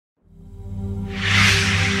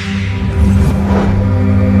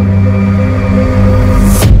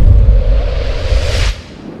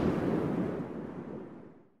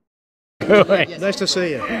doing? Nice to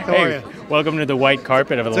see you. How are you? Welcome to the white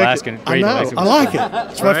carpet of Alaskan. I know. I like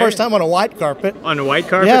it. It's my first time on a white carpet. On a white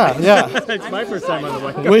carpet? Yeah. It's my first time on the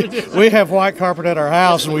white carpet. We have white carpet at our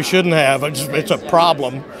house, and we shouldn't have. It's a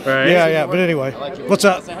problem. Right. Yeah. But anyway, what's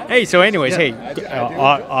up? Hey, so anyways,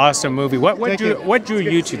 awesome movie. What drew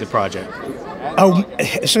you to the project? Oh,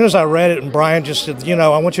 as soon as I read it, and Brian just said,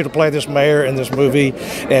 I want you to play this mayor in this movie,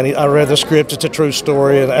 and I read the script. It's a true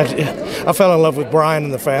story, and I fell in love with Brian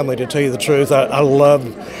and the family. To tell you the truth, I love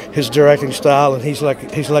his directing style, and he's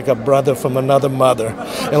like a brother from another mother.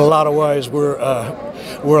 In a lot of ways, we're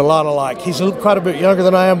a lot alike. He's quite a bit younger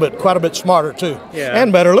than I am, but quite a bit smarter too,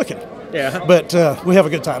 and better looking. Yeah. But we have a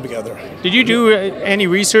good time together. Did you do any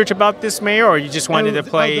research about this mayor, or you just wanted to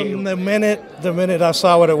play? The minute I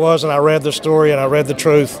saw what it was, and I read the story, and I read the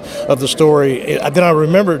truth of the story, then I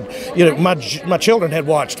remembered. My children had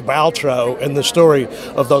watched Baltro and the story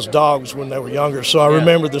of those dogs when they were younger, so I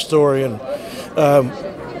remembered the story. And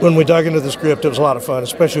when we dug into the script, it was a lot of fun,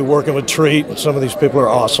 especially working with Treat. And some of these people are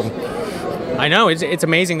awesome. I know, it's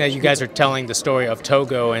amazing that you guys are telling the story of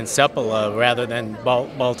Togo and Sepala rather than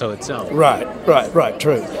Balto itself. Right,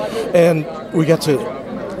 true. And we got to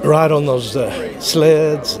ride on those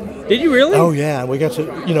sleds. Did you really? Oh, yeah. We got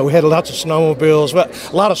to, we had lots of snowmobiles,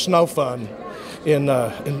 but a lot of snow fun in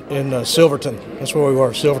Silverton. That's where we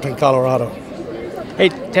were, Silverton, Colorado. Hey,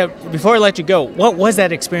 before I let you go, what was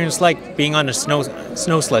that experience like being on a snow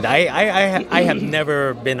sled? I have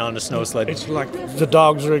never been on a snow sled. It's like the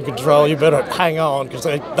dogs are in control. You better hang on because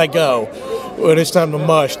they go. When it's time to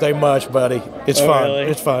mush, they mush, buddy. It's fun.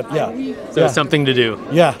 Really? It's fun. Yeah. So it's something to do.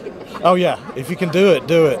 Yeah. Oh, yeah. If you can do it,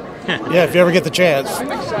 do it. Yeah, if you ever get the chance,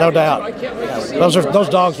 no doubt. Those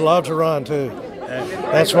dogs love to run, too.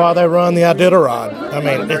 That's why they run the Iditarod. I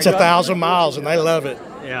mean, it's 1,000 miles, and they love it.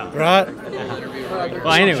 Yeah. Right?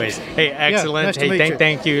 Well, anyways, hey, excellent. Nice to meet you.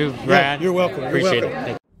 Thank you, Brad. Yeah, you're welcome. Appreciate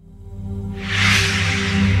it.